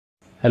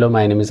Hello,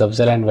 my name is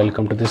Afzal and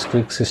welcome to this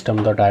quick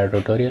system.io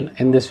tutorial.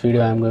 In this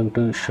video I am going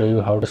to show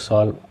you how to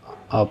solve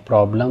a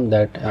problem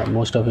that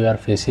most of you are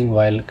facing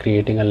while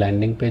creating a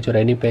landing page or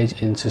any page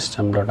in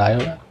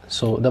system.io.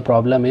 So the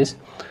problem is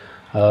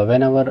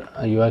whenever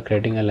you are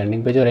creating a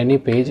landing page or any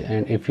page,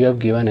 and if you have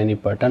given any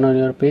button on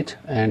your page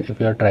and if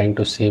you are trying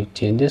to save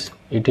changes,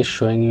 it is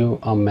showing you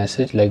a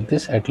message like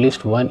this: at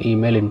least one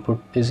email input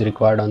is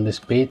required on this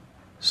page.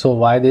 So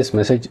why this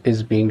message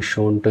is being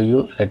shown to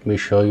you, let me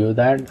show you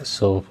that.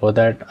 So for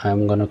that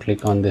I'm going to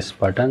click on this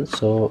button.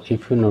 So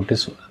if you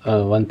notice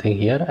one thing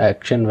here,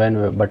 action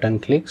when button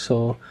click,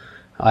 so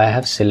I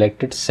have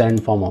selected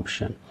send form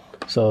option.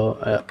 So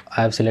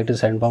I have selected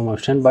send form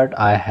option, but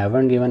I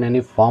haven't given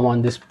any form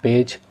on this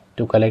page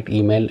to collect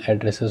email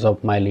addresses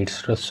of my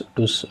leads. So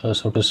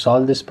to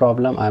solve this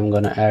problem, I'm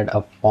going to add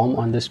a form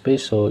on this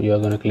page. So you are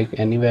going to click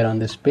anywhere on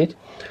this page,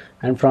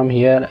 and from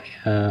here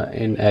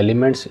in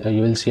elements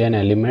you will see an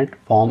element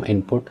form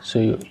input. So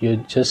you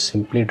just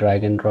simply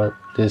drag and drop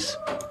this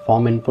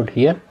form input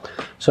here.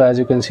 So as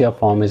you can see, a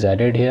form is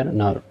added here.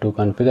 Now to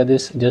configure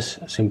this,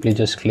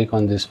 just click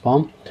on this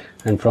form,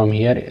 and from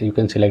here you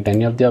can select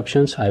any of the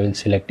options. I will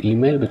select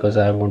email because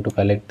I want to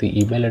collect the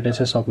email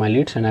addresses of my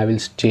leads, and I will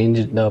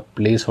change the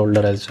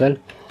placeholder as well.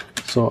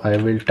 So I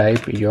will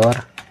type your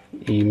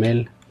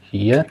email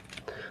here.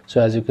 So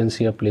as you can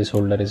see, a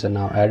placeholder is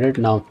now added.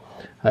 Now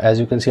as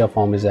you can see, a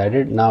form is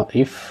added. Now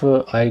if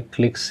I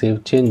click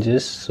save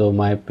changes, so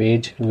my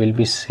page will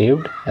be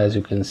saved. As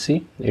you can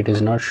see, it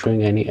is not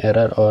showing any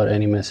error or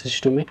any message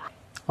to me.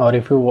 Or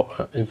if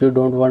you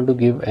don't want to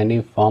give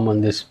any form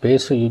on this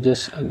page, so you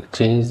just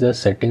change the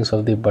settings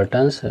of the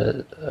buttons,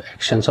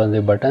 actions on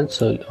the button.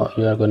 So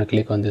you are going to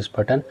click on this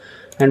button,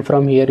 and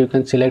from here you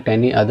can select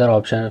any other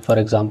option, for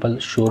example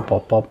show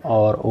pop-up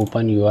or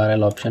open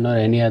URL option or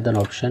any other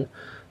option,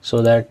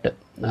 so that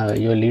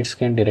your leads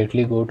can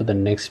directly go to the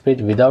next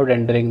page without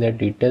entering their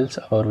details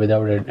or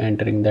without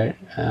entering their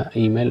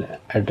email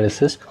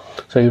addresses.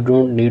 So you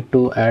don't need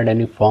to add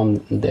any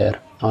form there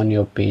on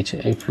your page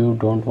if you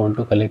don't want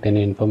to collect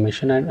any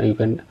information,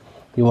 and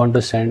you want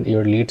to send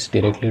your leads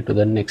directly to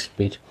the next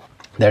page.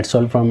 That's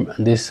all from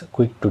this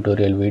quick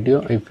tutorial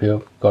video. If you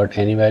have got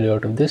any value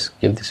out of this,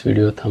 give this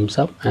video a thumbs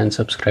up and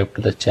subscribe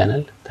to the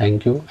channel.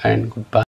 Thank you and goodbye.